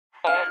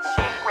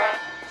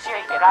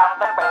of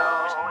the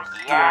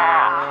booze,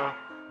 yeah.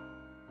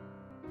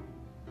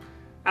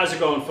 How's it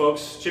going,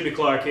 folks? Jimmy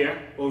Clark here,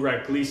 over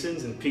at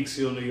Gleason's in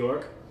Peekskill, New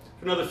York,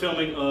 for another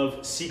filming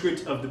of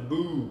Secret of the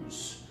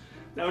Booze.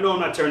 Now, I know I'm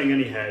not turning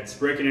any heads,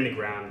 breaking any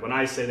ground when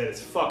I say that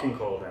it's fucking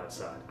cold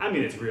outside. I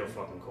mean, it's real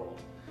fucking cold.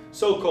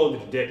 So cold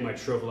that your dick might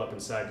shrivel up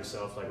inside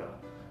yourself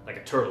like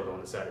a turtle going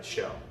inside its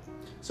shell.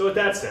 So with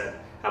that said,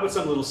 how about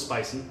something a little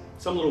spicy,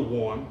 something a little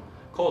warm?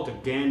 Call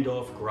it the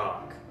Gandalf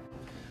Grog.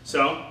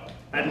 So,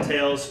 that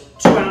entails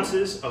 2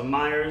 ounces of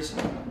Myers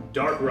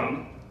Dark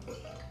Rum,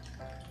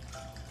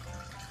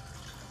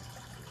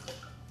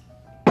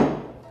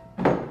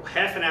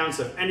 half an ounce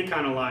of any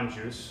kind of lime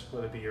juice,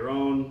 whether it be your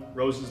own,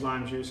 Rose's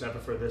lime juice. I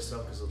prefer this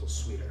stuff because it's a little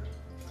sweeter.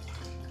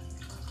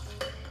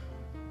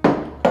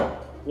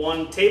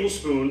 1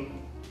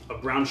 tablespoon of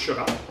brown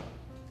sugar.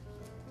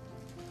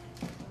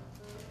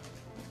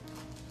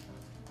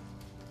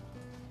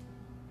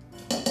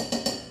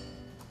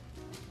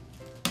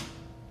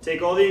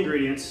 Take all the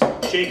ingredients,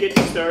 shake it,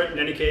 stir it, in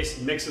any case,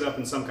 mix it up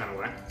in some kind of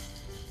way.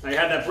 Now you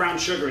have that brown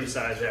sugar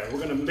inside there. We're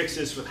going to mix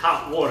this with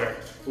hot water,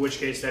 in which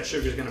case that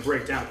sugar is going to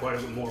break down quite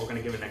a bit more. We're going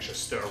to give it an extra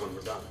stir when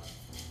we're done.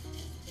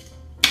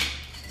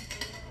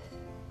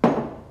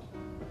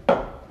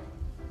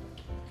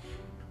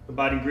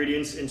 Combine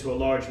ingredients into a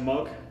large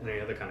mug and any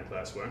other kind of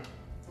glassware.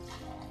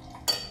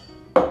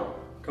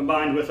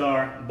 Combined with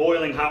our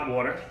boiling hot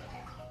water.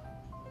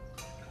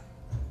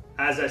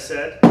 As I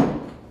said,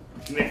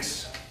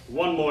 mix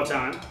one more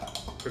time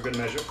for good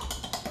measure.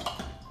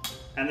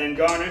 And then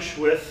garnish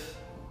with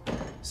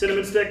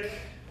cinnamon stick,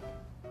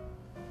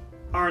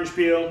 orange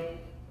peel,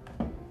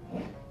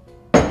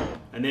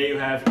 and there you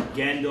have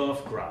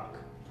Gandalf Grog.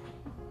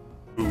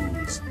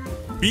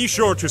 Be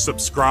sure to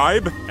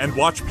subscribe and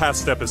watch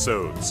past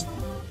episodes.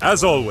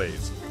 As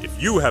always,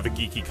 if you have a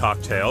geeky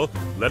cocktail,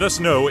 let us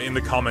know in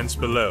the comments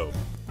below.